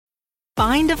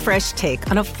Find a fresh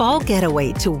take on a fall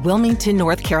getaway to Wilmington,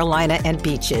 North Carolina and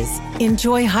beaches.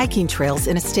 Enjoy hiking trails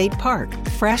in a state park,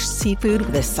 fresh seafood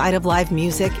with a side of live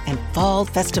music, and fall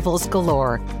festivals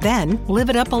galore. Then live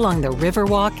it up along the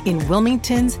Riverwalk in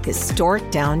Wilmington's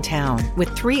historic downtown.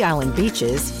 With 3 island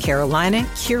beaches, Carolina,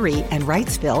 Curie, and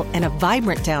Wrightsville, and a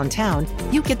vibrant downtown,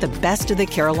 you get the best of the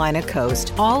Carolina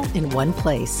coast all in one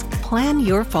place. Plan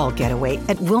your fall getaway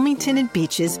at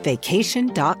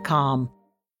WilmingtonandBeachesVacation.com.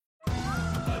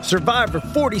 Survivor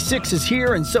 46 is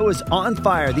here, and so is On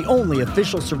Fire, the only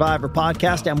official Survivor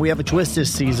podcast, and we have a twist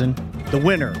this season. The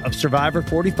winner of Survivor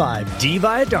 45, Dee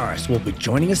Valladares, will be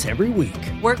joining us every week.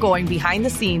 We're going behind the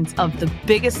scenes of the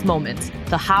biggest moments,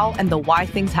 the how and the why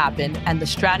things happen, and the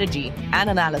strategy and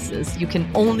analysis you can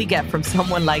only get from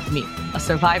someone like me, a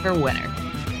Survivor winner.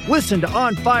 Listen to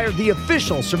On Fire, the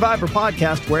official Survivor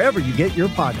podcast, wherever you get your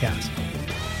podcast.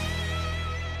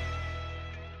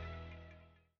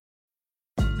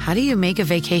 How do you make a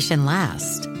vacation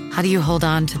last? How do you hold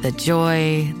on to the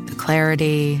joy, the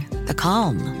clarity, the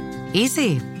calm?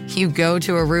 Easy. You go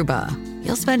to Aruba.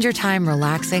 You'll spend your time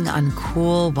relaxing on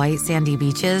cool, white, sandy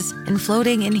beaches and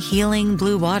floating in healing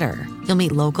blue water. You'll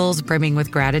meet locals brimming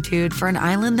with gratitude for an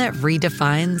island that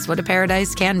redefines what a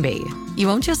paradise can be. You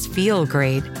won't just feel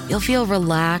great. You'll feel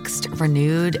relaxed,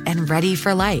 renewed, and ready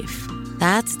for life.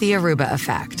 That's the Aruba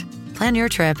effect. Plan your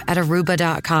trip at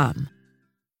Aruba.com.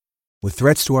 With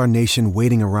threats to our nation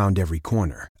waiting around every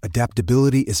corner,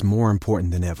 adaptability is more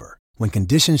important than ever. When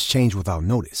conditions change without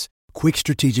notice, quick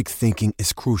strategic thinking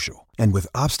is crucial. And with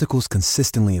obstacles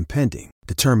consistently impending,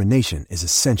 determination is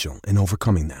essential in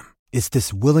overcoming them. It's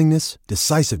this willingness,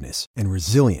 decisiveness, and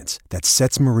resilience that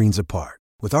sets Marines apart.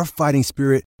 With our fighting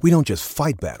spirit, we don't just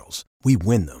fight battles, we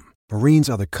win them. Marines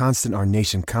are the constant our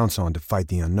nation counts on to fight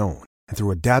the unknown. And through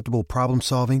adaptable problem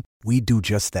solving, we do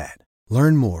just that.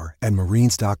 Learn more at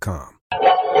Marines.com.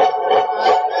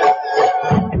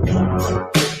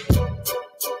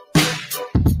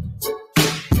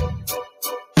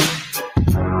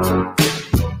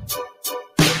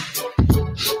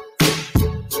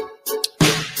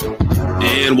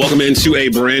 And welcome into a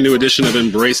brand new edition of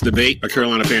Embrace Debate, a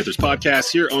Carolina Panthers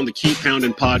podcast here on the Keep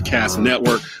Pounding Podcast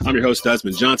Network. I'm your host,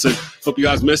 Desmond Johnson. Hope you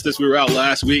guys missed us. We were out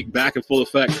last week, back in full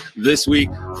effect this week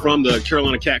from the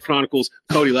Carolina Cat Chronicles,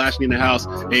 Cody Lashley in the house,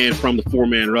 and from the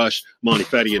four-man rush, Monty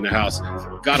Fetty in the house.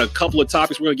 Got a couple of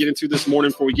topics we're going to get into this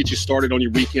morning before we get you started on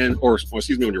your weekend, or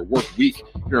excuse me, on your work week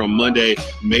here on Monday,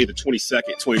 May the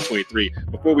 22nd, 2023.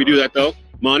 Before we do that, though,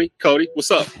 Monty, Cody,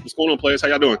 what's up? What's going on, players? How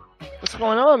y'all doing? What's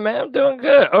going on, man? I'm doing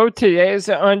good.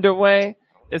 OTAs are underway.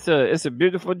 It's a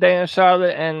beautiful day in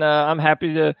Charlotte, and I'm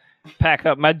happy to pack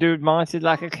up my dude Monty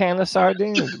like a can of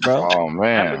sardines, bro. Oh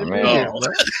man.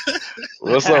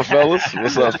 What's up, fellas?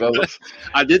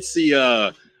 I did see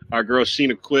our girl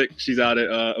Sheena Quick. She's out at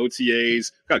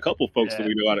OTAs. Got a couple of folks that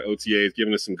we know out at OTAs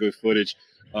giving us some good footage.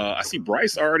 I see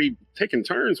Bryce already taking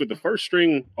turns with the first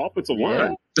string offensive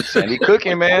line. And he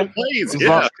cooking, man. Plays,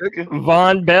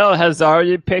 Von Bell has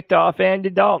already picked off Andy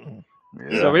Dalton.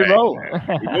 Yeah, so we roll.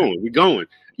 We're going.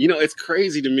 You know, it's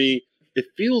crazy to me. It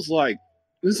feels like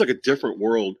this is like a different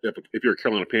world if you're a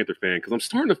Carolina Panther fan, because I'm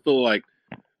starting to feel like,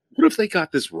 what if they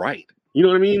got this right? You know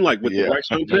what I mean? Like with the Bryce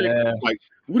Young pick, like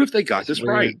what if they got this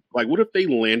right? Like what if they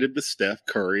landed the Steph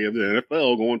Curry of the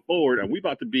NFL going forward, and we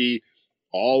about to be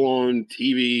all on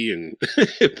TV and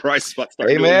Price is about to start.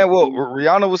 Hey man, well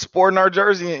Rihanna was sporting our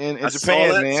jersey in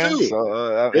Japan, man. Too.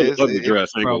 So the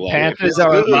dress. Panthers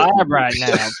are a vibe right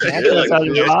now. Panthers are a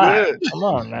vibe. Come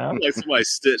on now. Like somebody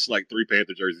stitched like 3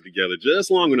 Panther jerseys together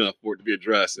just long enough for it to be a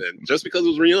dress, and just because it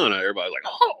was Rihanna, everybody's like,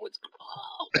 "Oh, it's cool."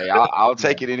 Hey, I'll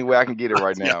take it any way I can get it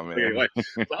right now, man. So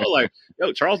I was like,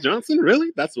 "Yo, Charles Johnson,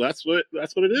 really? That's what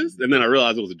it is." And then I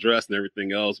realized it was a dress and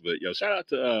everything else. But yo, shout out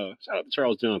to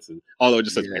Charles Johnson. Although it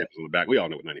just says Panthers on the back, we all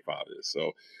know what 95 is.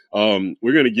 So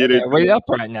we're gonna get it. We're up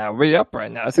right now.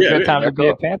 It's a good time to be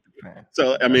a Panther fan.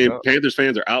 So I mean, Panthers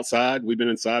fans are outside. We've been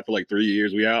inside for like 3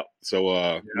 years. We out. So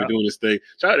we're doing this thing.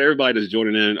 Shout out to everybody that's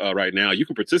joining in right now. You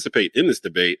can participate in this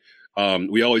debate.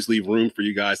 We always leave room for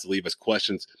you guys to leave us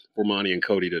questions for Monty and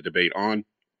Cody to debate on.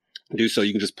 Do so.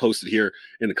 You can just post it here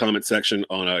in the comment section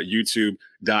on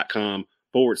youtube.com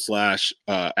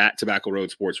 /at Tobacco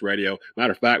Road Sports Radio.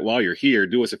 Matter of fact, while you're here,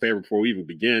 do us a favor before we even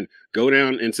begin. Go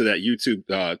down into that YouTube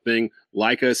thing,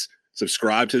 like us,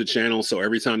 subscribe to the channel. So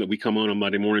every time that we come on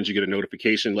Monday mornings, you get a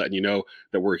notification letting you know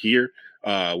that we're here.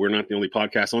 We're not the only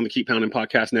podcast on the Keep Pounding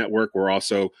Podcast Network. We're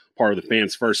also part of the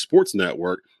Fans First Sports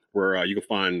Network, where you can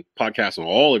find podcasts on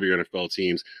all of your NFL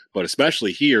teams, but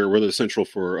especially here, we're the central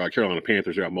for Carolina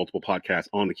Panthers. We have multiple podcasts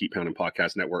on the Keep Pounding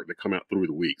Podcast Network that come out through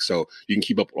the week. So you can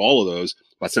keep up with all of those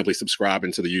by simply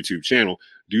subscribing to the YouTube channel.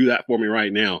 Do that for me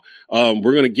right now.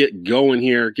 We're going to get going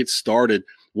here, get started.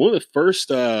 One of the first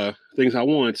things I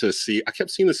wanted to see, I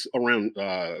kept seeing this around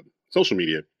social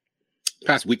media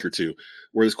past week or two,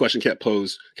 where this question kept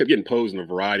getting posed in a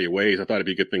variety of ways. I thought it'd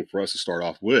be a good thing for us to start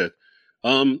off with.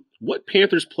 What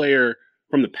Panthers player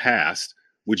from the past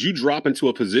would you drop into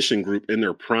a position group in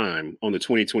their prime on the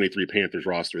 2023 Panthers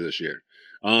roster this year?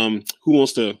 Who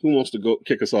wants to go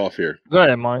kick us off here? Go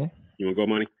ahead, Monty. You want to go,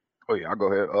 Monty? Oh yeah, I'll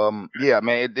go ahead. Yeah,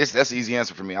 man, that's an easy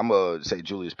answer for me. I'm gonna say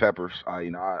Julius Peppers.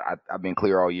 I've been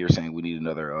clear all year saying we need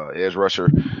another edge rusher.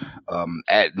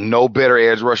 At no better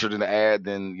edge rusher than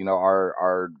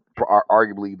our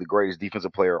arguably the greatest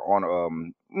defensive player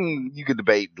on. You could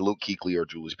debate Luke Kuechly or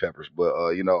Julius Peppers, but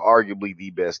arguably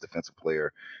the best defensive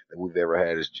player that we've ever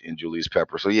had is in Julius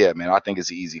Peppers. So yeah, man, I think it's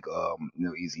an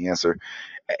easy answer.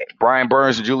 Brian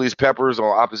Burns and Julius Peppers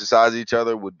on opposite sides of each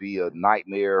other would be a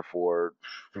nightmare for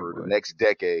the next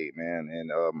decade, man.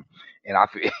 And I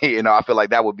feel I feel like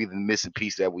that would be the missing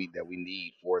piece that we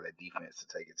need for that defense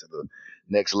to take it to the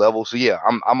next level. So yeah,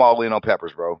 I'm all in on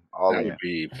Peppers, bro. That would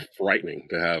be frightening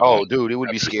to have. Oh, dude, it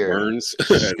would be scary. Burns.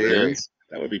 Scary.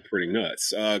 That would be pretty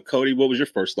nuts. Cody, what was your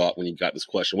first thought when you got this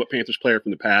question? What Panthers player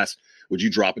from the past would you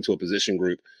drop into a position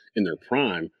group in their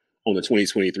prime on the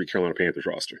 2023 Carolina Panthers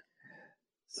roster?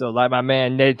 So like my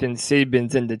man Nathan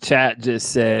Siebens in the chat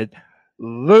just said,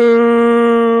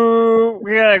 Luke,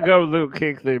 we gotta go Luke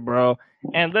Kuechly, bro.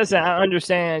 And listen, I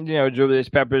understand, Julius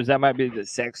Peppers, that might be the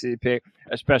sexy pick,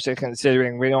 especially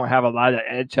considering we don't have a lot of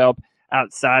edge help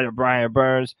outside of Brian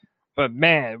Burns. But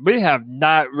man, we have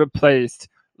not replaced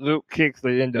Luke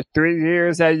Kuechly in the 3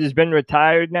 years that he's been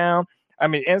retired now. I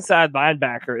mean, inside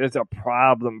linebacker is a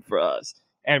problem for us.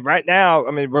 And right now,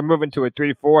 I mean, we're moving to a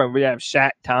 3-4, and we have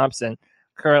Shaq Thompson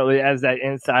currently as that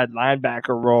inside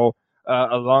linebacker role,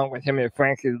 along with him and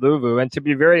Frankie Louvu. And to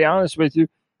be very honest with you,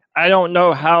 I don't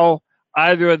know how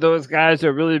either of those guys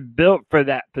are really built for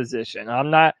that position. I'm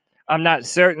not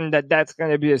certain that that's going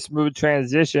to be a smooth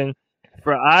transition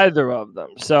for either of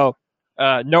them. So,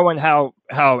 knowing how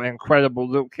incredible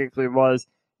Luke Kuechly was,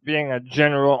 being a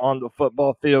general on the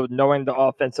football field, knowing the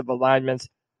offensive alignments,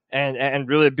 and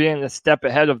really being a step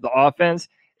ahead of the offense,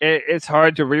 it's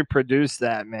hard to reproduce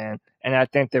that, man. And I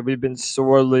think that we've been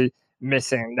sorely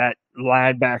missing that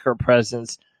linebacker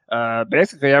presence,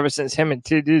 basically ever since him and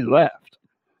TD left.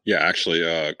 Yeah, actually,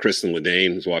 Kristen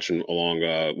Ledane, who's watching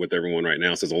along with everyone right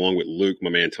now, says, along with Luke,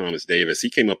 my man Thomas Davis, he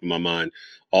came up in my mind.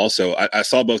 Also, I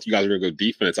saw both you guys were going to go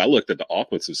defense. I looked at the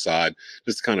offensive side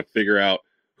just to kind of figure out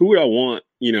who would I want,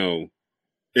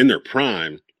 in their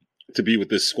prime to be with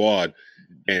this squad.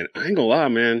 And I ain't gonna lie,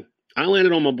 man, I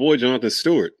landed on my boy Jonathan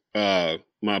Stewart, my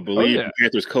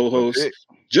Panthers co-host,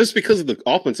 just because of the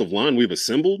offensive line we've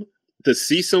assembled. To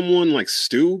see someone like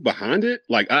Stu behind it,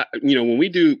 like when we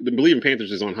do the Believe in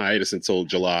Panthers is on hiatus until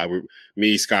July.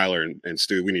 Me, Skylar, and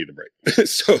Stu, we need a break.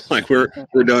 So like we're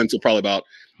done until probably about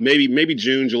maybe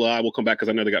June, July. We'll come back because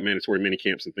I know they got mandatory mini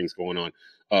camps and things going on.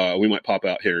 We might pop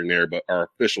out here and there, but our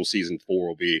official season 4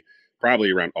 will be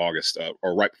probably around August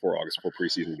or right before August, before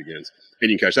preseason begins. And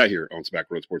you can catch that here on Smack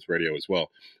Road Sports Radio as well.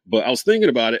 But I was thinking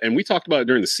about it, and we talked about it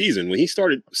during the season when he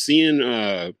started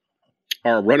seeing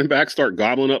our running backs start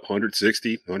gobbling up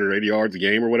 160, 180 yards a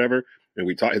game or whatever. And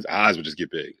we thought his eyes would just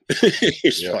get big.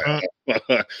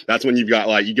 That's when you've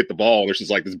got you get the ball, and there's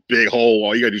just like this big hole.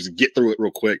 All you got to do is get through it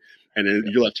real quick. And then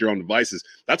you're left to your own devices.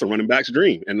 That's a running back's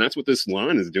dream. And that's what this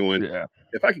line is doing. Yeah.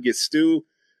 If I could get Stu,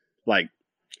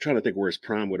 trying to think where his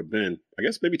prime would have been, I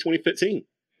guess maybe 2015.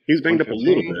 He was banged up a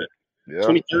little bit. Yeah.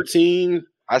 2013.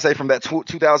 I say from that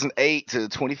 2008 to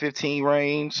 2015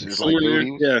 range. Because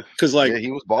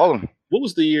he was balling. What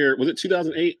was the year? Was it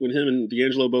 2008 when him and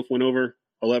D'Angelo both went over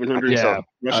 1,100?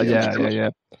 Yeah.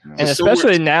 And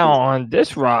especially now on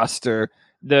this roster,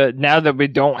 now that we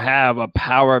don't have a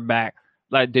power back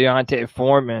like Deontay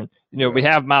Foreman, we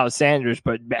have Miles Sanders,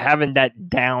 but having that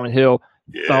downhill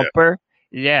thumper,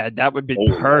 that would be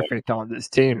perfect on this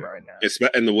team right now.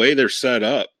 And the way they're set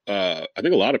up, I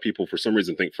think a lot of people for some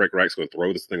reason think Frank Reich's going to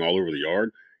throw this thing all over the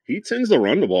yard. He tends to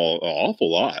run the ball an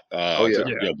awful lot.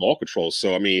 Ball control.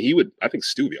 So, I mean, I think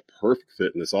Stu would be a perfect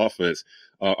fit in this offense.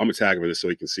 I'm going to tag him for this so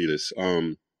he can see this.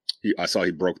 I saw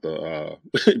he broke the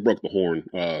he broke the horn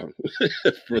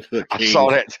for the Kings. I saw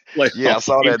that. Like, I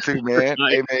saw that too, man.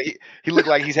 Hey, man, he looked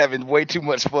like he's having way too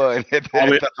much fun at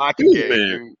the hockey game,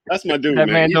 man. dude. That's my dude, That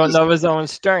man. man don't know his own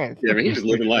strength. Yeah, man, he's just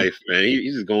living life, man.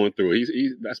 He's just going through it.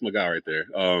 He's that's my guy right there.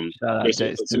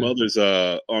 There's some others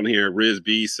on here. Riz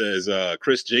B says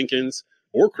Chris Jenkins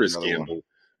or Chris Campbell.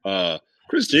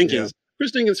 Chris Jenkins. Yeah.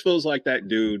 Chris Jenkins feels like that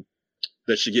dude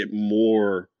that should get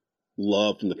more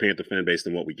love from the Panther fan base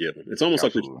than what we give him. It's almost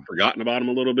like we've forgotten about him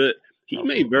a little bit. He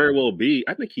may very well be.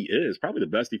 I think he is probably the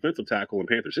best defensive tackle in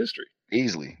Panthers history.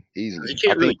 Easily. You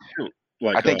can't really count.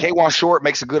 Like, I think K'Wan Short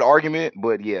makes a good argument,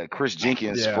 but yeah, Chris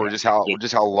Jenkins for just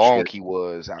how long he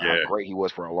was, how great he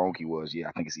was for how long he was. Yeah,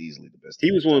 I think it's easily the best.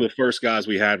 He was one of the first guys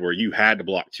we had where you had to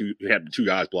block two. You had two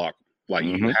guys block. Like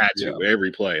you had to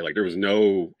every play. Like there was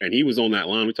no, and he was on that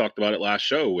line. We talked about it last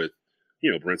show with,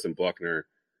 Brinson Buckner,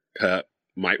 Pep,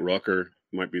 Mike Rucker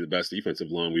might be the best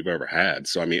defensive line we've ever had.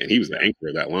 So I mean, and he was the anchor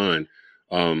of that line.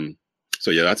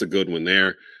 So yeah, that's a good one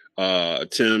there.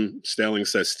 Tim Stelling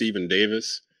says Stephen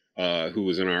Davis, who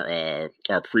was in our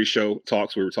pre-show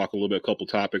talks. We were talking a little bit, a couple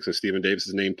topics, and Stephen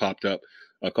Davis's name popped up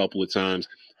a couple of times.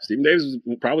 Stephen Davis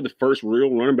was probably the first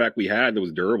real running back we had that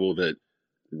was durable that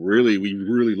we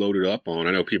really loaded up on.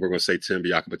 I know people are going to say Tim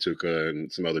Biakabatuka and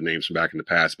some other names from back in the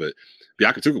past, but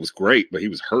Biakabatuka was great, but he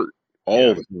was hurt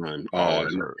all the time.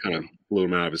 Kind of blew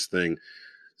him out of his thing.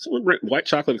 Someone, White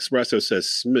Chocolate Espresso says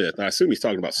Smith. I assume he's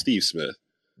talking about Steve Smith.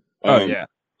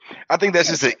 I think that's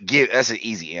just that's an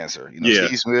easy answer.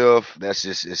 Steve Smith,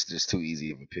 it's just too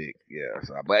easy of a pick. Yeah.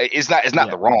 So, but it's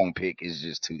not the wrong pick. It's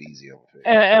just too easy of a pick.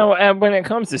 And when it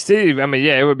comes to Steve, I mean,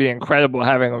 it would be incredible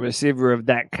having a receiver of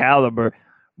that caliber.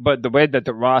 But the way that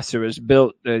the roster is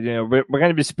built, we're going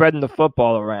to be spreading the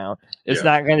football around. It's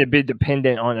not going to be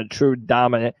dependent on a true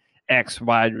dominant X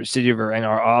wide receiver in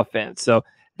our offense. So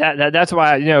that's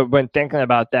why, when thinking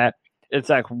about that, it's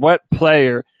like what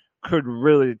player could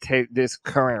really take this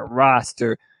current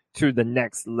roster to the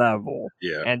next level.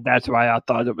 Yeah. And that's why I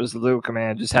thought it was Luke,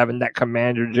 man. Just having that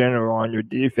commander general on your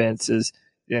defenses,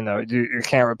 you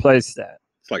can't replace that.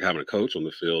 It's like having a coach on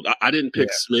the field. I didn't pick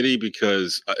Smitty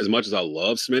because as much as I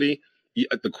love Smitty,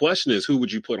 the question is who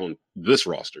would you put on this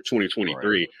roster,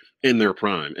 2023, in their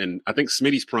prime? And I think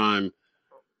Smitty's prime,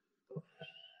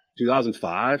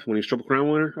 2005, when he was Triple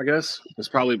Crown winner, I guess. That's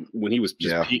probably when he was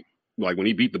just peak, like when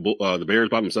he beat the Bears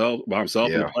by himself in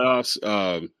the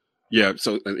playoffs.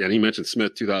 So and he mentioned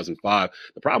Smith 2005.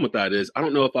 The problem with that is I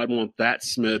don't know if I'd want that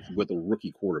Smith with a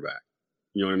rookie quarterback.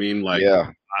 You know what I mean? Like,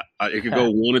 it could go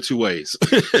one or two ways.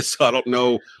 So I don't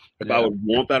know if I would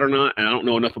want that or not. And I don't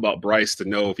know enough about Bryce to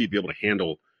know if he'd be able to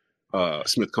handle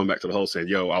Smith come back to the hole saying,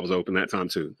 yo, I was open that time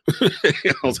too.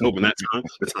 I was open that time,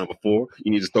 the time before.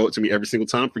 You need to throw it to me every single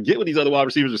time. Forget what these other wide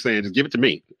receivers are saying. Just give it to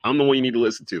me. I'm the one you need to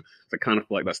listen to. So I kind of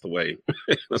feel like that's the way.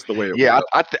 That's the way.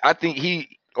 I think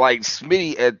he, like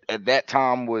Smitty at that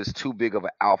time was too big of an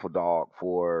alpha dog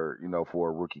for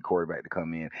a rookie quarterback to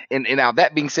come in. And now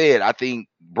that being said, I think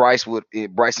Bryce and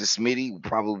Smitty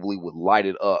probably would light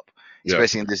it up,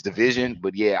 especially in this division.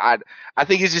 But I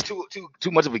think it's just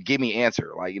too much of a gimme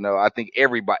answer. Like I think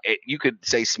everybody you could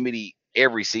say Smitty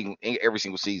every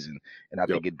single season, and I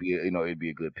think it'd be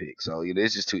a good pick. So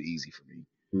it's just too easy for me.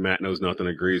 Matt Knows Nothing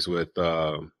agrees with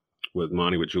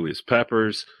Monty with Julius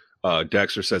Peppers.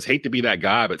 Dexter says, hate to be that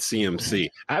guy, but CMC.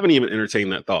 I haven't even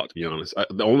entertained that thought, to be honest.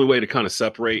 The only way to kind of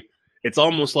separate, it's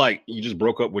almost like you just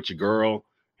broke up with your girl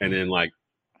and then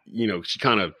you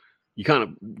kind of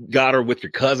got her with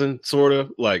your cousin, sort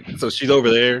of. Like, so she's over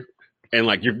there and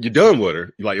like you're done with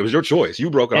her. Like, it was your choice.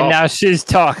 You broke it off. And now she's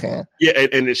talking. Yeah,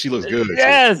 and she looks good.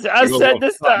 Yes, I said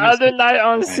this the other night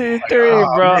on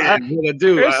C3, bro.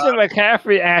 Christian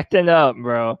McCaffrey acting up,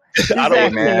 bro.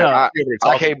 I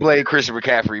can't blame Christian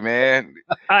McCaffrey, man.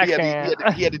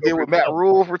 He had to deal with Matt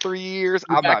Rule for 3 years.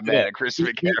 I'm not mad at Christian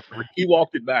McCaffrey. He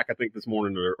walked it back, I think, this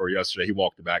morning or yesterday. He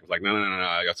walked it back. He was like, no.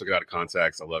 I took it out of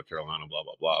context. I love Carolina, blah,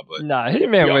 blah, blah. But he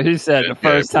meant what he said the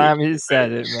first time he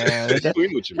said it, man.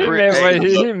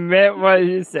 He meant what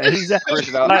he said.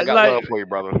 Christian, I got love for you,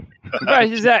 brother.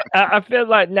 Right, I feel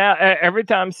like now every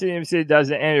time CMC does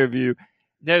an interview,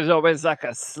 there's always like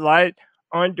a slight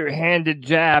underhanded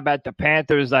jab at the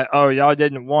Panthers, like, oh, y'all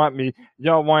didn't want me.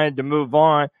 Y'all wanted to move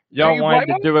on. Y'all wanted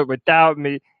to do it without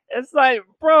me. It's like,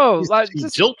 bro,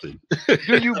 he's jilted.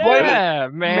 Do you blame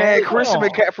him? Man, Christian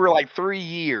McCaffrey for like 3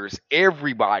 years,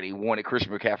 everybody wanted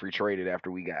Christian McCaffrey traded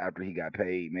after he got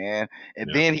paid, man. And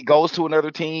then he goes to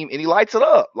another team and he lights it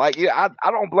up. Like, I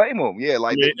don't blame him. It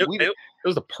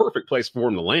was the perfect place for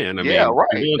him to land. I mean, right.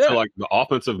 to like the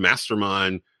offensive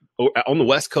mastermind on the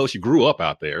West Coast. You grew up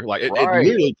out there. Like it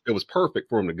literally, it was perfect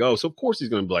for him to go. So of course he's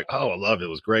going to be like, oh, I loved it. It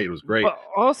was great. It was great. But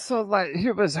also, like,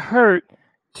 he was hurt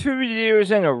 2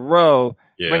 years in a row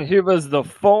when he was the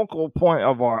focal point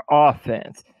of our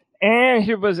offense, and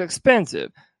he was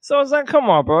expensive. So it's like, come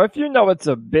on, bro. If you know it's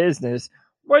a business,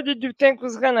 what did you think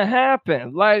was going to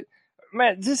happen? Like,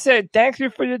 man, just say thank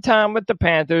you for your time with the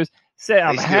Panthers. Say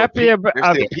I'm happy about.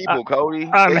 Cody.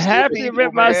 I'm happy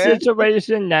with my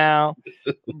situation now,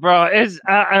 bro.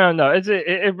 I don't know.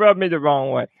 It rubbed me the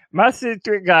wrong way. My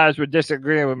C3 guys were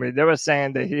disagreeing with me. They were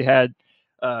saying that he had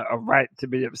a right to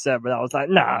be upset, but I was like,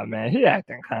 nah, man, he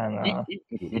acting kind of.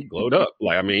 He glowed up.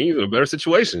 Like, I mean, he's in a better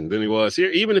situation than he was here.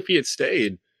 Even if he had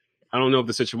stayed, I don't know if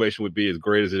the situation would be as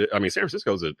great as it is. I mean, San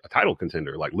Francisco's a title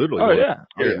contender, like literally. Oh, yeah.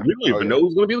 We don't even know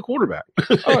who's going to be the quarterback.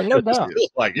 Oh, no doubt.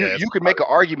 Like, you could make an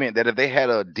argument that if they had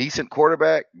a decent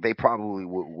quarterback, they probably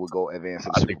would go advance.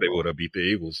 I think they would have beat the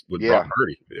Eagles with Brock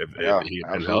Purdy if he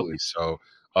had been healthy. So,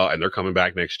 and they're coming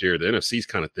back next year. The NFC's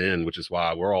kind of thin, which is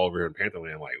why we're all over here in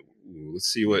Pantherland. Like, let's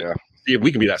see see if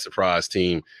we can be that surprise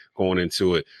team going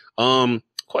into it.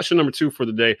 Question number 2 for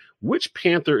the day. Which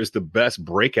Panther is the best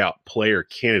breakout player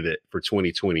candidate for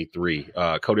 2023?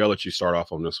 Cody, I'll let you start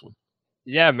off on this one.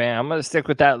 Yeah, man, I'm going to stick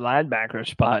with that linebacker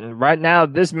spot. And right now,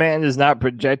 this man is not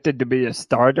projected to be a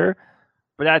starter,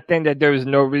 but I think that there is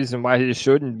no reason why he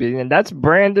shouldn't be, and that's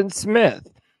Brandon Smith.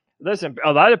 Listen,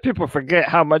 a lot of people forget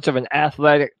how much of an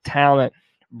athletic talent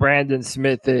Brandon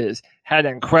Smith is. Had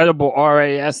incredible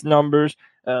RAS numbers.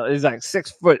 He's like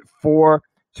 6'4",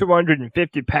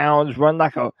 250 pounds, run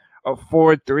like a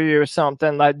 4.3 or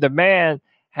something. Like, the man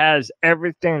has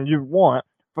everything you want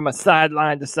from a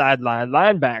sideline to sideline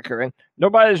linebacker, and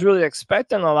nobody's really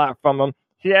expecting a lot from him.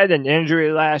 He had an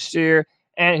injury last year,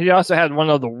 and he also had one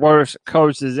of the worst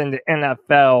coaches in the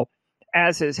NFL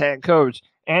as his head coach,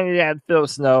 and he had Phil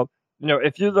Snow. You know,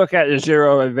 if you look at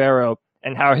Ejiro Evero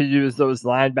and how he used those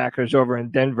linebackers over in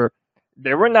Denver,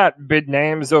 they were not big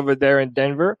names over there in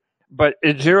Denver, but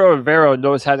Ejiro Evero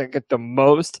knows how to get the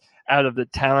most out of the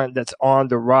talent that's on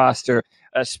the roster,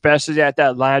 especially at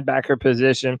that linebacker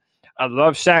position. I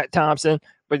love Shaq Thompson,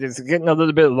 but it's getting a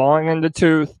little bit long in the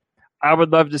tooth. I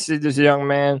would love to see this young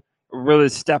man really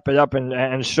step it up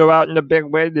and show out in a big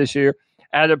way this year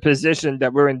at a position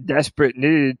that we're in desperate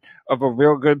need of a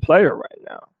real good player right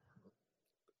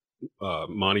now.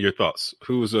 Monty, your thoughts?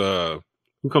 Who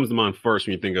comes to mind first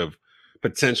when you think of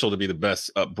potential to be the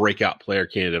best breakout player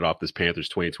candidate off this Panthers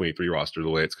 2023 roster, the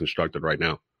way it's constructed right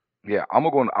now? Yeah, I'm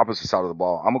going to go on the opposite side of the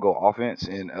ball. I'm going to go offense,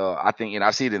 and I think, and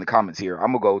I see it in the comments here,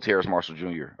 I'm going to go Terrace Marshall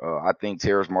Jr. I think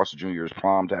Terrace Marshall Jr. is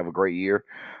primed to have a great year.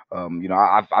 I've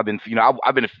been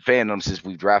a fan of him since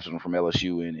we drafted him from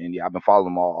LSU, and I've been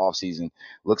following him all off season.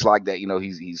 Looks like that,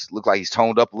 he's looked like he's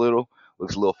toned up a little,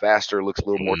 looks a little faster, looks a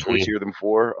little more twitchier than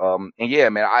before. And yeah,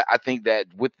 man, I think that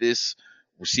with this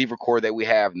receiver core that we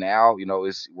have now,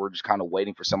 we're just kind of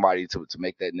waiting for somebody to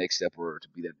make that next step or to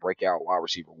be that breakout wide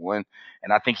receiver one.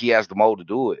 And I think he has the mold to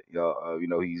do it.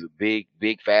 He's a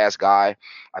big, fast guy.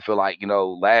 I feel like,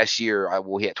 last year,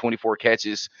 he had 24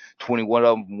 catches, 21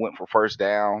 of them went for first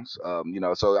downs.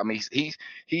 So I mean,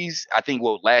 he's I think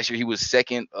last year he was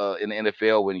second in the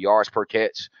NFL in yards per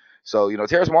catch. So,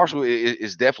 Terrace Marshall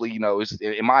is definitely,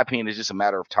 in my opinion, it's just a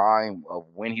matter of time of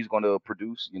when he's going to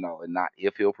produce, and not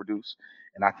if he'll produce.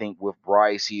 And I think with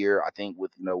Bryce here, I think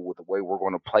with the way we're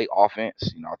going to play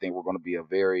offense, I think we're going to be a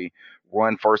very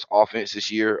run first offense this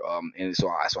year. And so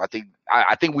I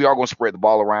think we are going to spread the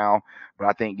ball around, but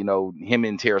I think, him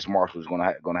and Terrace Marshall is going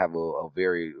to have a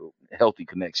very healthy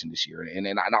connection this year. And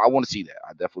I want to see that.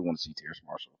 I definitely want to see Terrace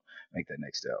Marshall make that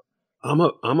next step.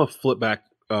 I'm a flip back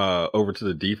over to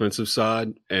the defensive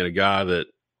side, and a guy that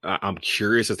I'm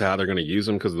curious as to how they're going to use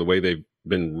him because of the way they've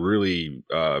been really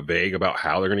vague about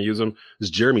how they're going to use him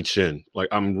is Jeremy Chin. Like,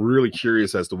 I'm really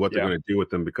curious as to what they're going to do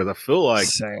with him because I feel like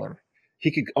he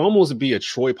could almost be a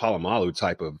Troy Polamalu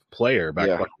type of player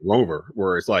back like Rover,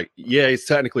 where it's like, he's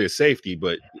technically a safety,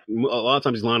 but a lot of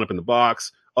times he's lined up in the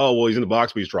box. Oh, well, he's in the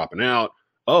box, but he's dropping out.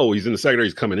 Oh, he's in the secondary,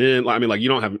 he's coming in. I mean, like, you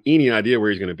don't have any idea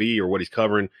where he's going to be or what he's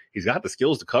covering. He's got the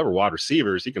skills to cover wide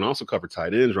receivers. He can also cover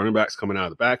tight ends, running backs coming out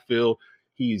of the backfield.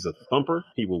 He's a thumper.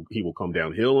 He will come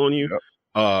downhill on you.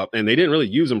 Yep. And they didn't really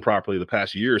use him properly the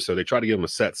past year, so they tried to give him a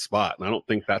set spot. And I don't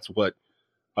think that's what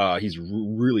he's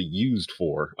really used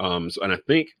for. And I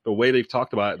think the way they've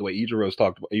talked about it, the way Evero's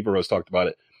talked about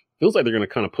it, feels like they're going to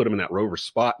kind of put him in that Rover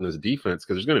spot in his defense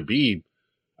because there's going to be,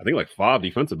 I think, like 5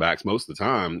 defensive backs most of the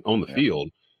time on the field.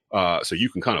 So you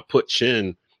can kind of put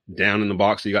Chin down in the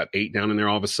box. So you got 8 down in there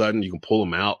all of a sudden. You can pull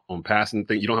him out on passing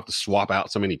thing. You don't have to swap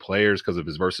out so many players because of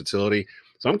his versatility.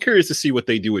 So I'm curious to see what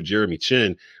they do with Jeremy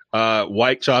Chin.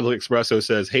 White Chocolate Espresso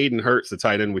says Hayden Hurts, the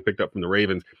tight end we picked up from the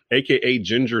Ravens, aka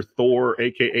Ginger Thor,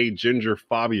 aka Ginger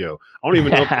Fabio. I don't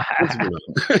even know if I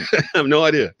have no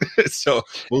idea. So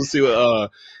we'll see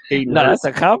what Hayden Hurts.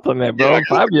 That's a compliment, bro.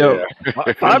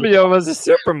 Fabio was a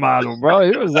supermodel,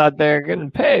 bro. He was out there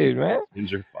getting paid, man.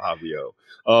 Ginger Fabio.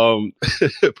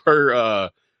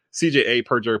 Per CJA,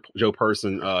 per Joe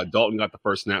Person, Dalton got the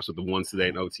first snaps with the ones today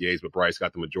in OTAs, but Bryce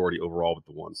got the majority overall with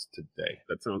the ones today.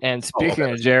 That sounds. And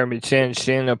speaking of Jeremy Chin,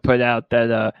 Sheena put out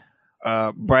that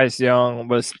Bryce Young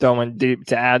was throwing deep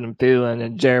to Adam Thielen,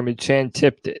 and Jeremy Chin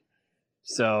tipped it.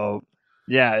 So,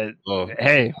 yeah,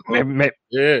 maybe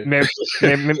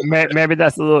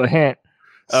that's a little hint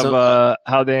of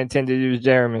how they intend to use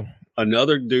Jeremy.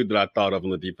 Another dude that I thought of on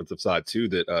the defensive side too,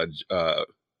 that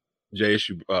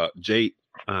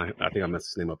I think I mess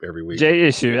his name up every week. J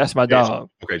Issue, that's my dog.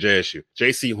 Okay, J Issue.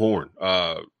 JC Horn.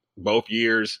 Both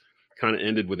years kind of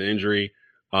ended with injury.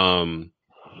 I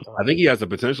think he has the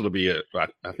potential to be I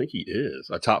think he is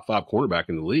a top 5 cornerback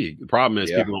in the league. The problem is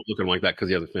people don't look at him like that because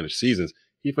he hasn't finished seasons.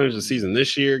 He finished the season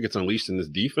this year, gets unleashed in this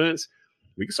defense.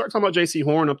 We can start talking about JC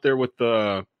Horn up there with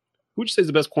who would you say is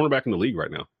the best cornerback in the league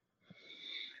right now?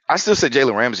 I still say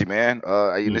Jalen Ramsey, man.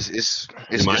 It's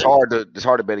hard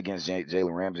to bet against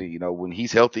Jalen Ramsey. You know, when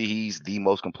he's healthy, he's the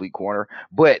most complete corner.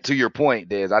 But to your point,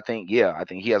 Dez, I think he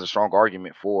has a strong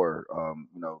argument for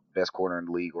best corner in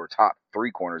the league or top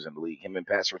 3 corners in the league. Him and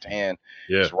Pat Surtain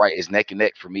is neck and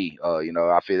neck for me.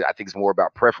 I think it's more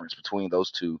about preference between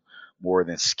those two more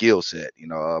than skill set.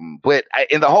 But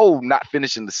in the whole not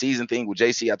finishing the season thing with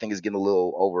JC, I think is getting a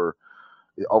little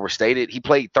overstated. He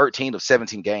played 13 of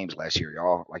 17 games last year,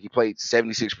 y'all. Like he played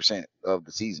 76% of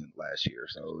the season last year.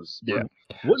 So it was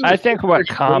I think what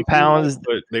compounds,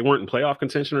 but they weren't in playoff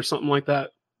contention or something like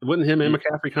that. Wasn't him and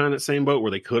McCaffrey kind of in the same boat where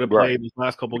they could have played these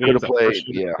last couple games?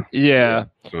 Yeah.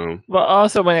 But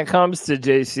also when it comes to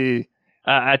JC,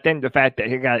 I think the fact that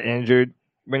he got injured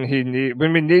when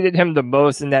we needed him the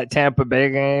most in that Tampa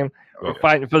Bay game, we're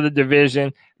fighting for the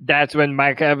division. That's when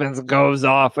Mike Evans goes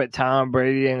off with Tom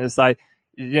Brady, and it's like,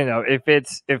 if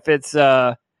it's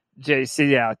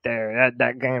JC out there,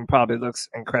 that game probably looks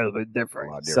incredibly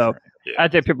different. So I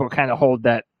think people kind of hold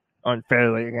that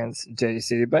unfairly against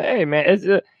JC. But hey,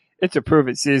 man, it's a prove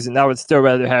it season. I would still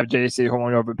rather have JC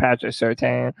Horn over Patrick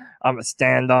Surtain. I'm gonna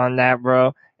stand on that,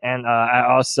 bro. And I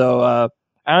also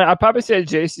I probably say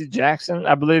JC Jackson.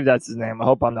 I believe that's his name. I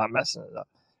hope I'm not messing it up.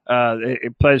 He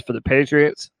plays for the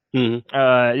Patriots.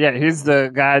 Mm-hmm. He's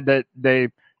the guy that they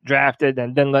drafted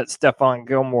and then let Stephon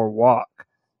Gilmore walk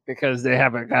because they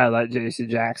have a guy like J.C.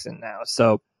 Jackson now.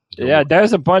 So,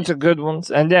 there's a bunch of good ones.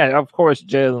 And, of course,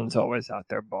 Jalen's always out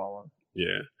there balling.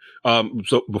 Yeah.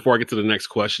 So before I get to the next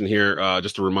question here,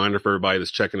 just a reminder for everybody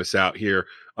that's checking us out here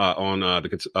on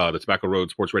the Tobacco Road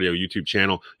Sports Radio YouTube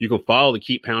channel. You can follow the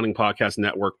Keep Pounding Podcast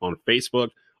Network on Facebook,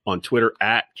 on Twitter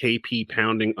at KP_FFSN,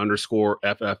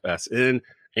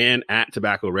 and at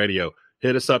Tobacco Radio.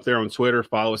 Hit us up there on Twitter.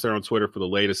 Follow us there on Twitter for the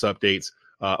latest updates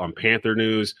on Panther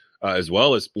news, as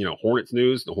well as Hornets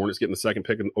news. The Hornets getting the second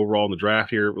pick overall in the draft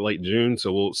here late June,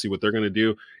 so we'll see what they're going to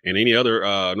do. And any other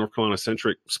North Carolina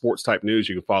centric sports type news,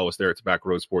 you can follow us there at Tobacco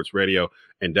Road Sports Radio,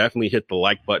 and definitely hit the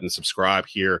like button, subscribe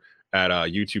here at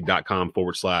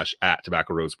youtube.com/at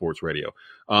Tobacco Road Sports Radio.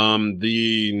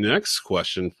 The next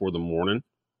question for the morning,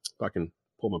 if I can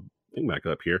pull my thing back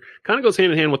up here, kind of goes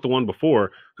hand in hand with the one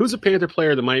before. Who's a Panther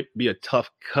player that might be a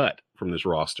tough cut from this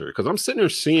roster? Because I'm sitting there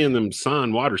seeing them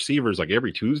sign wide receivers like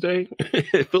every Tuesday.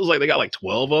 It feels like they got like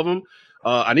 12 of them.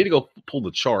 I need to go pull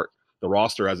the chart, the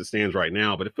roster as it stands right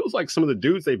now, but it feels like some of the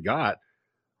dudes they've got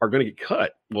are going to get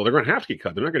cut. Well, they're going to have to get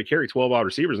cut. They're not going to carry 12 wide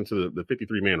receivers into the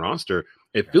 53-man roster.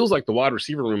 It feels like the wide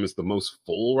receiver room is the most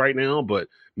full right now, but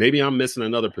maybe I'm missing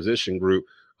another position group.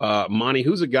 Monty,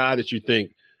 who's a guy that you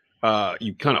think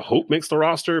you kind of hope makes the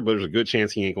roster, but there's a good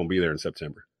chance he ain't going to be there in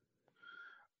September?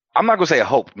 I'm not gonna say I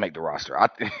hope make the roster. I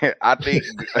think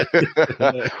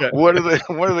one of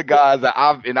the guys that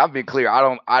I've been clear.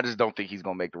 I just don't think he's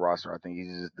gonna make the roster. I think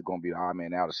he's just gonna be the odd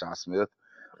man out of Shaw Smith.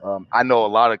 I know a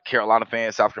lot of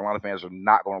South Carolina fans are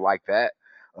not gonna like that.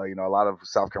 A lot of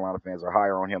South Carolina fans are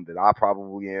higher on him than I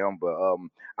probably am, but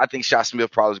I think Shaw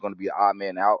Smith probably is going to be the odd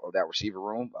man out of that receiver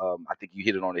room. I think you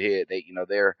hit it on the head.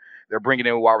 They're bringing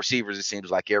in wide receivers, it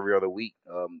seems like, every other week.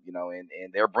 And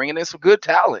they're bringing in some good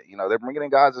talent. They're bringing in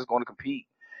guys that's going to compete.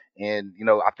 And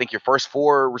I think your first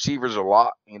 4 receivers are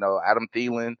locked. Adam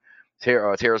Thielen,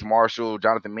 Terrace Marshall,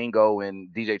 Jonathan Mingo, and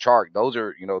DJ Chark. Those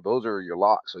are your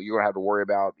locks. So you're gonna have to worry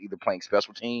about either playing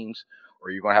special teams, or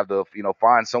you're going to have to,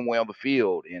 find some way on the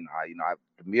field. And,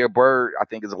 Demir Bird, I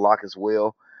think, is a lock as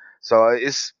well. So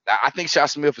I think Shot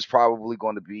Smith is probably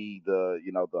going to be the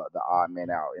odd man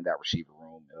out in that receiver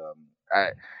room.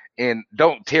 And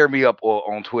don't tear me up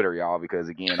on Twitter, y'all, because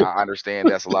again, I understand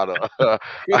that's a lot of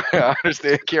I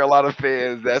understand Carolina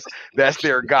fans. That's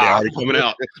their guy. They're already coming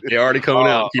out. They're already coming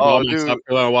out. Keep all my dude, South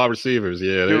Carolina wide receivers.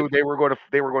 Yeah, dude, they were going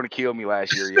to kill me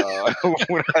last year, y'all.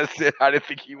 When I said I didn't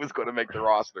think he was going to make the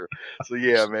roster. So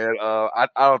yeah, man. I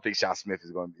don't think Shot Smith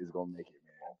is going to make it,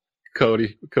 man.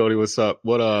 Cody, what's up?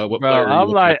 What Bro, player?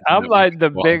 I'm like the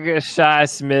biggest Shy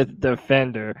Smith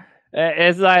defender.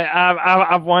 It's like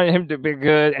I've wanted him to be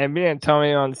good, and me and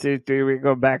Tony on C3 we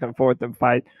go back and forth and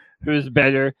fight who's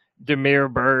better, Demir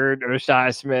Bird or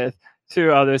Shy Smith.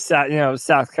 Two other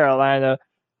South Carolina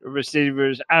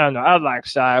receivers. I don't know. I like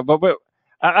Shy, but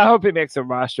I hope he makes a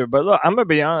roster. But look, I'm gonna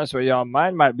be honest with y'all.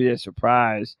 Mine might be a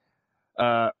surprise.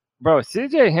 Bro,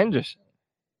 CJ Henderson.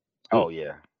 Oh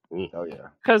yeah. Oh yeah.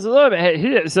 Because look,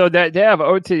 so that they have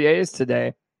OTAs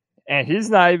today, and he's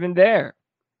not even there.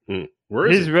 Where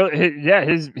is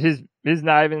he? He's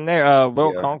not even there.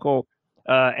 Will Conkle,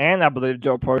 and I believe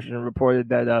Joe Portion reported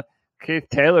that Keith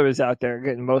Taylor is out there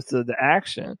getting most of the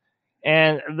action.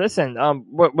 And listen,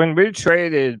 when we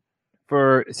traded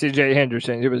for CJ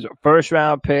Henderson, he was a first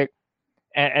round pick,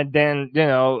 and then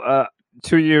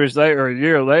 2 years later, or a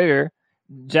year later,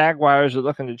 Jaguars are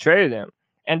looking to trade him.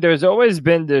 And there's always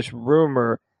been this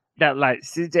rumor that like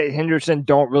CJ Henderson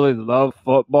don't really love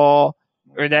football,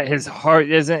 or that his heart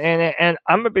isn't in it. And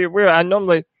I'm gonna be real. I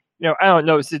normally, I don't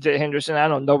know CJ Henderson. I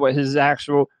don't know what his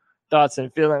actual thoughts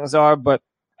and feelings are, but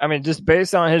I mean, just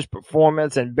based on his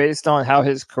performance and based on how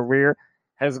his career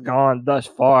has gone thus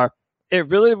far, it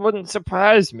really wouldn't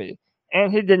surprise me.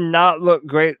 And he did not look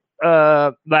great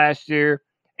last year.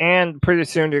 And pretty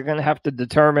soon you're gonna have to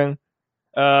determine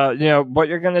what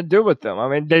you're going to do with them. I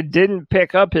mean, they didn't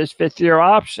pick up his 5th-year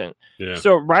option. Yeah.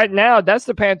 So right now, that's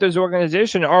the Panthers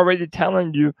organization already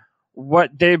telling you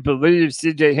what they believe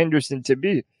CJ Henderson to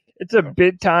be. It's a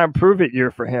big-time prove-it year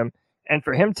for him. And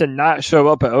for him to not show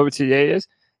up at OTAs,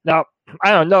 now,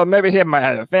 I don't know, maybe he might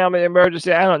have a family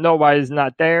emergency. I don't know why he's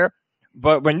not there.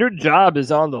 But when your job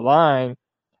is on the line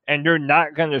and you're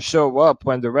not going to show up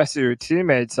when the rest of your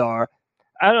teammates are,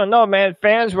 I don't know, man.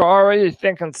 Fans were already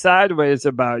thinking sideways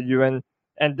about you, and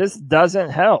this doesn't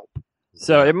help.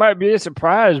 So it might be a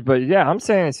surprise, but yeah, I'm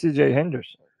saying CJ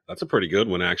Henderson. That's a pretty good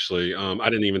one, actually. I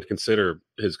didn't even consider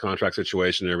his contract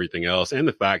situation and everything else, and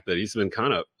the fact that he's been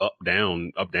kind of up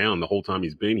down the whole time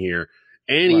he's been here.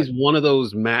 And he's one of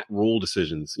those Matt Rule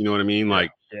decisions. You know what I mean?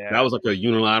 Like that was like a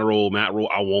unilateral Matt Rule.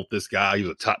 I want this guy. He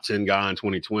was a top 10 guy in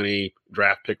 2020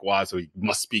 draft pick wise, so he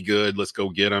must be good. Let's go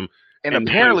get him. And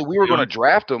apparently we were going to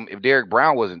draft him if Derek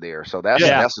Brown wasn't there. So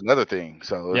that's another thing.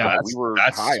 So we were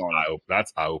high on him.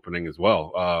 That's eye-opening as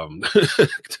well,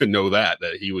 to know that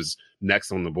he was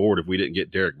next on the board if we didn't get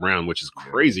Derek Brown, which is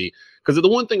crazy. Because the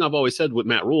one thing I've always said with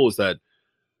Matt Rule is that,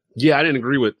 I didn't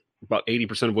agree with about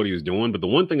 80% of what he was doing. But the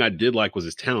one thing I did like was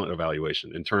his talent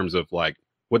evaluation in terms of like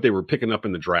what they were picking up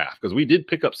in the draft. Because we did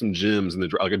pick up some gems in the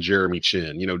draft, like a Jeremy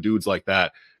Chin, dudes like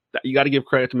that. You got to give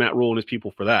credit to Matt Rule and his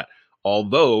people for that.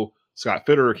 Although Scott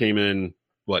Fitterer came in,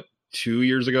 2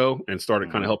 years ago and started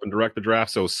kind of helping direct the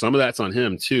draft. So some of that's on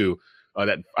him too.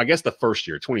 That I guess the first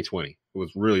year, 2020, it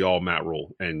was really all Matt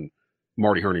Rule, and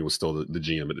Marty Herney was still the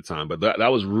GM at the time. But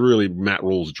that was really Matt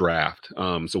Rule's draft.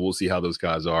 So we'll see how those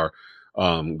guys are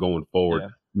going forward. Yeah.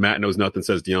 Matt Knows Nothing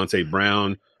says Deontay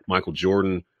Brown, Michael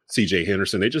Jordan, CJ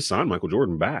Henderson. They just signed Michael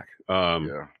Jordan back. So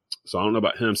I don't know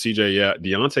about him. CJ,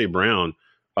 Deontay Brown,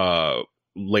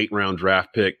 late round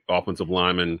draft pick, offensive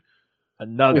lineman.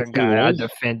 Another guy I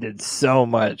defended so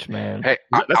much, man. Hey,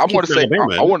 I want to say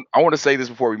I want to say this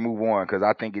before we move on, because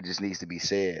I think it just needs to be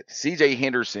said. CJ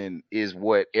Henderson is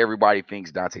what everybody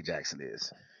thinks Dante Jackson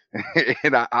is.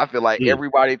 And I feel like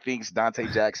everybody thinks Dante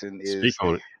Jackson is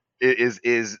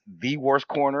the worst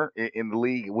corner in the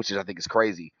league, which I think is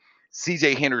crazy.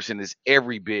 CJ Henderson is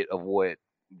every bit of what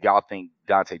y'all think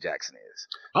Dante Jackson is.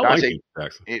 I like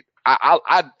Jackson.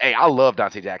 I love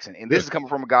Dante Jackson, and this is coming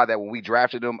from a guy that when we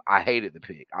drafted him, I hated the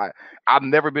pick. I've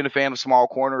never been a fan of small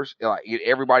corners. Like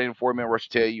everybody in the 4-man rush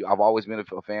will tell you, I've always been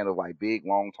a fan of like big,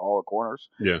 long, taller corners.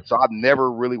 Yeah. So I've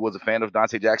never really was a fan of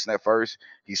Dante Jackson at first.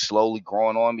 He's slowly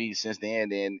growing on me since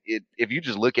then, and if you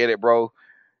just look at it, bro,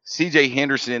 CJ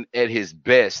Henderson at his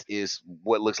best is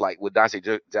what looks like what Dante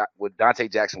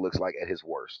Jackson looks like at his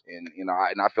worst, and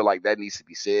I feel like that needs to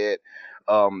be said.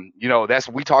 That's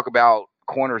we talk about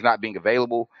corners not being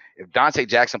available. If Dante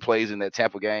Jackson plays in that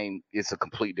Tampa game, it's a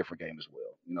complete different game as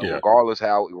well. regardless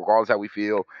how we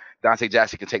feel, Dante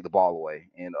Jackson can take the ball away,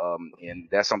 and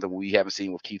that's something we haven't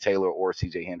seen with Keith Taylor or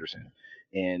C.J. Henderson.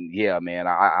 And yeah, man,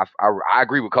 I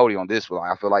agree with Cody on this one.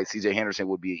 I feel like C.J. Henderson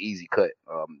would be an easy cut.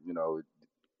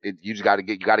 You just got to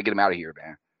get him out of here,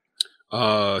 man.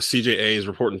 CJA is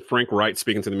reporting Frank Wright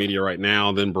speaking to the media right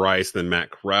now, then Bryce, then Matt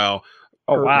Corral.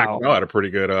 Oh, wow. Matt Corral had a pretty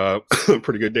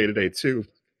good day today too.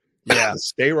 Yeah.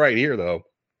 Stay right here though.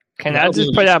 Can I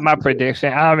just put out my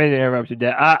prediction? I don't mean to interrupt you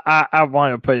there. I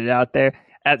want to put it out there.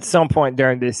 At some point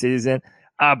during this season,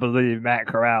 I believe Matt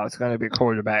Corral is going to be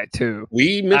quarterback too.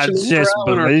 We mentioned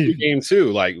Corral in our game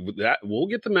too. Like that, we'll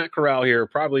get to Matt Corral here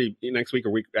probably next week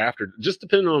or week after, just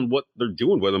depending on what they're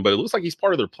doing with him. But it looks like he's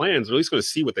part of their plans. They're at least going to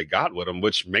see what they got with him,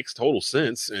 which makes total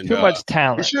sense. And too much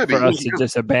talent for us to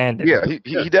just abandon. Yeah,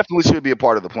 he definitely should be a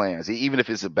part of the plans, even if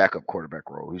it's a backup quarterback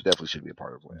role. He definitely should be a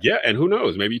part of the plan. Yeah, and who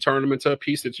knows? Maybe you turn him into a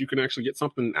piece that you can actually get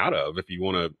something out of if you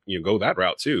want to, go that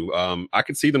route too. I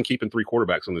could see them keeping 3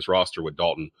 quarterbacks on this roster with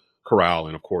Dalton, Corral,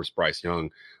 and of course Bryce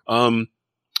Young.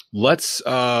 Let's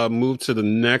move to the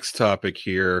next topic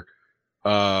here.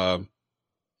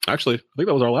 Actually, I think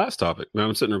that was our last topic. Now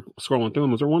I'm sitting there scrolling through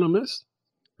them. Was there one I missed?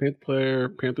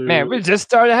 Panthers. Man, we just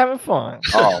started having fun.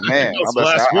 Oh man,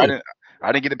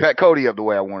 I didn't get to pat Cody up the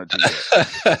way I wanted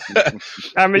to.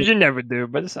 I mean, you never do,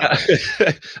 but it's all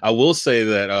right. I will say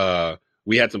that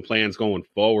we had some plans going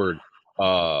forward.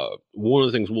 One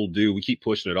of the things we'll do, we keep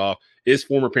pushing it off, is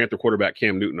former Panther quarterback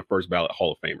Cam Newton the first ballot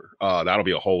Hall of Famer. That'll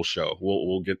be a whole show.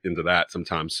 We'll get into that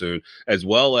sometime soon, as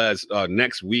well as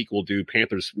next week we'll do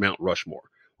Panthers Mount Rushmore.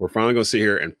 We're finally going to sit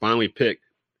here and finally pick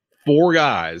 4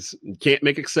 guys. Can't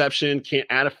make exception. Can't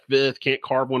add a 5th. Can't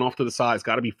carve one off to the side. It's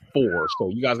got to be 4. So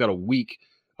you guys got a week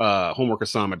homework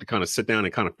assignment to kind of sit down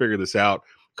and kind of figure this out.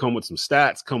 Come with some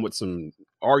stats. Come with some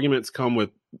arguments. Come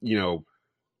with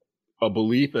a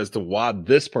belief as to why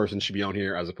this person should be on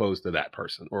here as opposed to that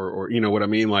person, or you know what I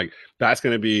mean? Like that's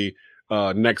going to be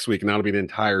next week, and that'll be the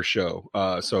entire show.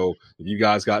 So if you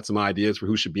guys got some ideas for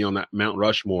who should be on that Mount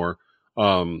Rushmore,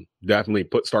 definitely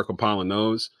start compiling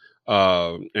those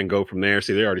and go from there.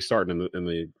 See, they're already starting in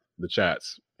the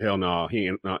chats. Hell no,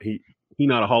 he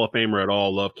not a Hall of Famer at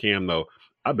all. Love Cam though.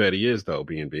 I bet he is though.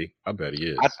 B&B. I bet he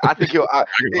is. I think he'll.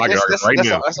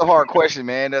 That's a hard question,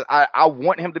 man. I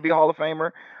want him to be a Hall of Famer.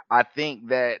 I think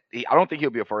that I don't think he'll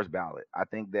be a first ballot. I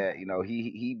think that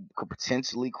he could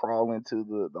potentially crawl into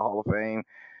the Hall of Fame.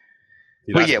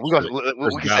 But yeah, we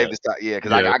can save this time. Yeah,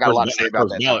 because I got a lot to say about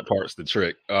that. Ballot part's the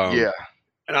trick. Yeah,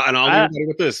 and I'll leave it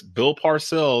with this. Bill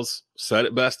Parcells said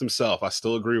it best himself. I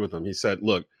still agree with him. He said,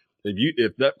 "Look,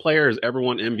 if that player has ever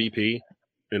won MVP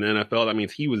in the NFL, that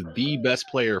means he was the best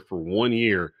player for 1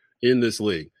 year in this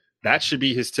league. That should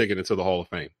be his ticket into the Hall of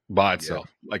Fame by itself.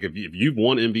 Yeah. Like if you've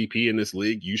won MVP in this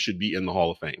league, you should be in the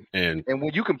Hall of Fame." And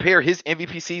when you compare his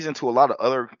MVP season to a lot of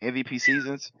other MVP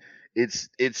seasons, it's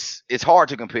hard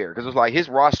to compare because it's like his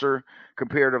roster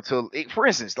comparative to, for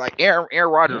instance, like Aaron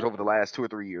Rodgers over the last 2 or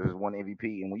 3 years has won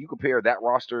MVP, and when you compare that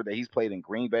roster that he's played in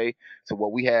Green Bay to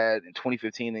what we had in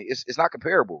 2015, it's not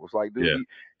comparable. It's like, dude,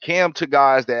 Cam to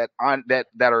guys that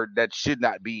should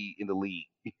not be in the league,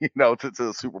 to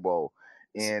the Super Bowl.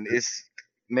 And it's,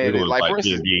 man, we're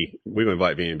gonna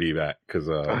invite B&B back because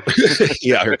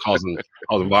he out here causing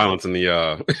violence in the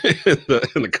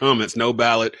in the comments. No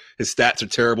ballot. His stats are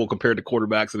terrible compared to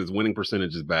quarterbacks, and his winning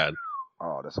percentage is bad.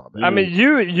 Oh, that's all bad. I mean,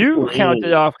 you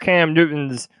counted off Cam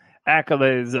Newton's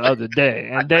accolades the other day,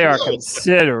 and they are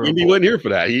considerable. He wasn't here for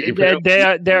that.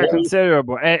 They are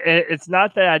considerable. And it's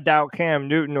not that I doubt Cam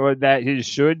Newton or that he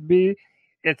should be.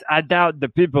 I doubt the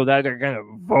people that are going to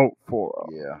vote for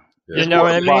him. Yeah. You know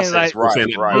what I mean? Like,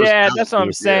 right. Yeah, that's what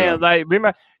I'm saying. Like,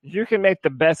 remember, you can make the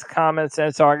best common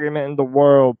sense argument in the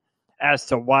world as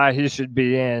to why he should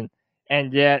be in,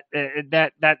 and yet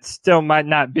that still might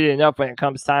not be enough when it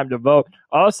comes time to vote.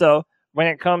 Also, when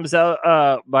it comes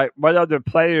out, like what other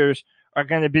players are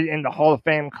going to be in the Hall of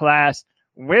Fame class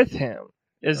with him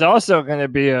is also going to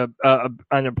be an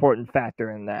important factor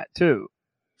in that too.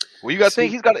 Well, you got to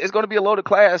think it's going to be a loaded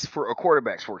class for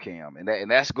quarterbacks for Cam,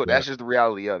 and that's good. That's just the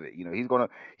reality of it. He's going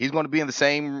to be in the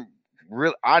same.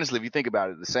 Honestly, if you think about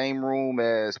it, the same room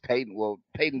as Peyton. Well,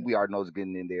 Peyton we already know is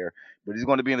getting in there, but he's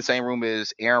going to be in the same room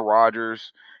as Aaron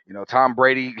Rodgers. Tom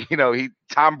Brady.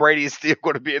 Tom Brady is still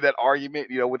going to be in that argument.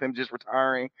 with him just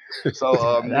retiring.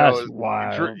 So that's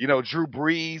wild. Drew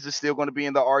Brees is still going to be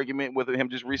in the argument with him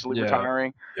just recently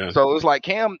retiring. Yeah. So it's like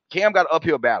Cam got an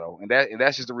uphill battle, and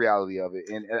that's just the reality of it.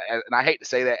 And I hate to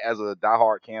say that as a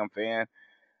diehard Cam fan,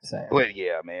 but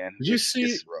yeah, man.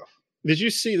 It's rough. Did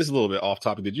you see this is a little bit off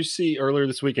topic? Did you see earlier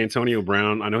this week Antonio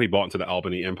Brown? I know he bought into the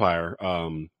Albany Empire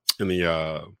in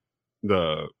the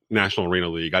the National Arena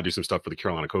League. I do some stuff for the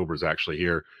Carolina Cobras actually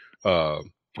here up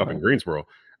in Greensboro.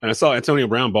 And I saw Antonio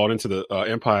Brown bought into the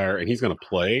Empire, and he's going to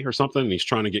play or something, and he's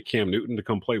trying to get Cam Newton to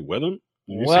come play with him.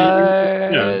 What?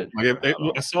 Yeah,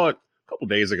 I saw it a couple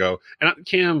days ago, and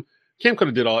Cam could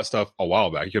have did all that stuff a while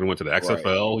back. He could have went to the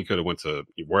XFL. Right. He could have went to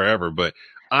wherever, but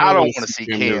I don't want to see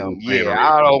Cam. Yeah,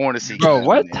 I don't want to see. Bro, Cam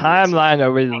what timeline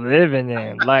are we living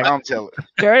in? Like, I'm telling you,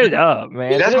 straight up,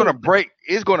 man. That's gonna break.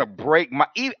 It's gonna break my.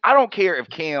 I don't care if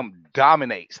Cam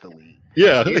dominates the league.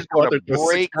 Yeah, it's gonna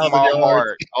break my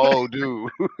heart. Oh,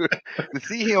 dude, to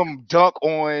see him dunk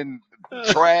on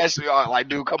trash, like,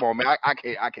 dude, come on, man. I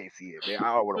can't see it, man.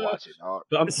 I don't want to watch it, dog.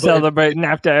 I'm celebrating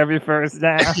after every first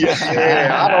down.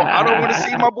 Yeah, I don't want to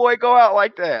see my boy go out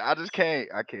like that. I just can't.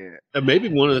 I can't. And maybe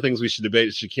one of the things we should debate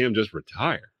is, should Cam just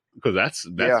retire? Because that's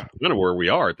kind of where we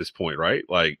are at this point, right?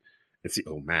 Like, and see,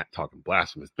 Matt talking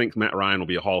blasphemous. Thinks Matt Ryan will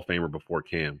be a Hall of Famer before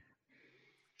Cam.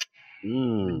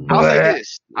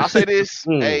 I'll say this.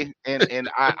 Hey, and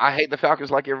I hate the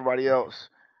Falcons like everybody else.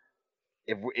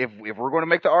 If we're going to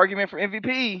make the argument for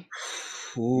MVP,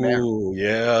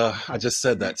 yeah, I just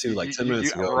said that too, like 10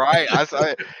 minutes ago. Right, I saw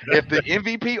it. If the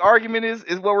MVP argument is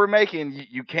what we're making,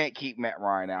 you can't keep Matt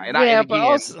Ryan out. But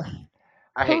also,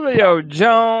 Julio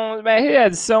Jones, man, he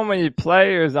had so many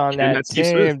players on that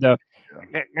team, though.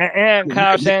 And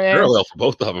Kyle Shanahan. Parallel for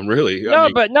both of them, really.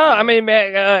 I mean,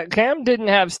 man, Cam didn't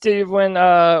have Steve when he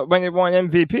won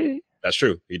MVP. That's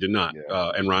true. He did not.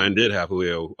 And Ryan did have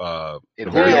Julio.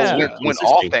 Julio went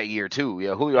off that year too.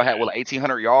 Yeah, Julio had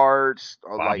 1,800 yards.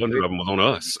 500 of them was on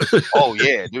us. Oh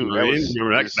yeah, dude. Remember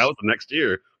that was the next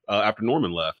year after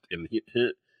Norman left, and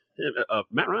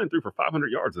Matt Ryan threw for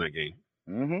 500 yards in that game.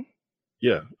 Mm-hmm.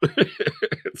 Yeah.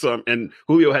 So and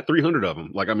Julio had 300 of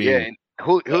them. Like, I mean. Yeah. And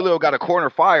Julio got a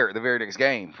corner fired the very next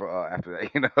game for after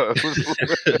that,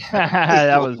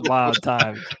 that was wild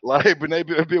time. Like,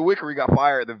 Bill Wickery got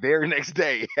fired the very next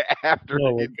day after.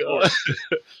 Oh my God.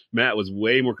 Matt was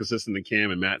way more consistent than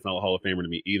Cam, and Matt's not a Hall of Famer to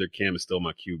me either. Cam is still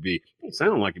my QB. It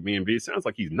sounds like it, B&B. It sounds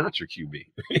like he's not your QB.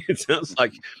 It sounds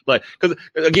like because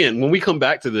again, when we come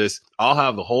back to this, I'll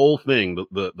have the whole thing,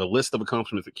 the list of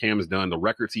accomplishments that Cam has done, the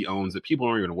records he owns that people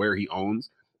aren't even aware he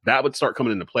owns. That would start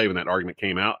coming into play when that argument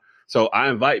came out. So I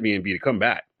invite B&B to come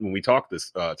back when we talk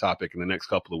this topic in the next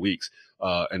couple of weeks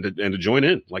and to join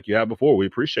in like you have before. We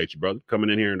appreciate you, brother, coming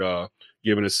in here and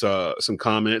giving us some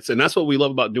comments. And that's what we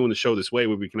love about doing the show this way,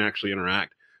 where we can actually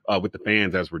interact with the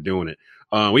fans as we're doing it.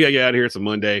 We got to get out of here. It's a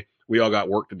Monday. We all got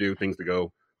work to do, things to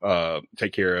go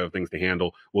take care of, things to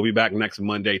handle. We'll be back next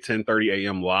Monday, 10:30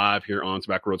 a.m. live here on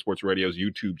Tobacco Road Sports Radio's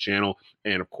YouTube channel.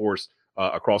 And, of course,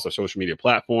 across our social media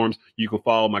platforms. You can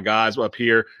follow my guys up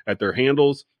here at their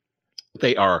handles.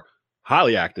 They are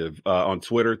highly active on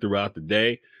Twitter throughout the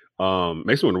day.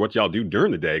 Makes me wonder what y'all do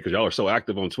during the day, because y'all are so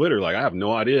active on Twitter. Like, I have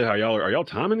no idea how y'all are y'all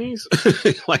timing these?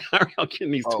 Like, how are y'all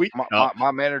getting these tweets out?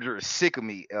 My manager is sick of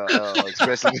me,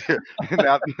 especially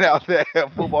now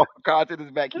that football content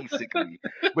is back. He's sick of me,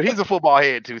 but he's a football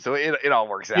head too, so it all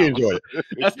works out. He enjoyed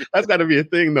it. That's got to be a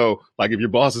thing though. Like, if your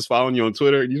boss is following you on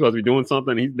Twitter and you're supposed to be doing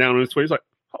something, and he's down on his Twitter, he's like,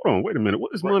 hold on, wait a minute,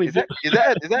 what is money? Is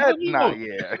that not?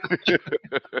 Yeah.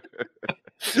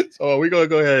 So we're gonna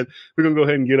go ahead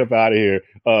and get up out of here.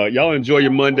 Y'all enjoy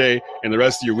your Monday and the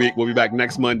rest of your week. We'll be back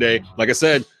next Monday. Like I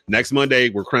said, next Monday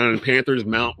we're crowning Panthers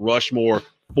Mount Rushmore.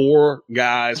 4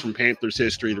 guys from Panthers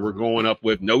history that we're going up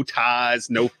with. No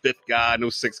ties, no 5th guy, no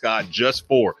 6th guy, just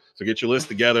 4. So get your list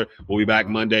together. We'll be back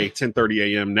Monday,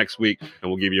 10:30 a.m. next week,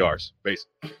 and we'll give you ours. Base.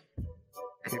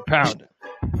 Keep pounding.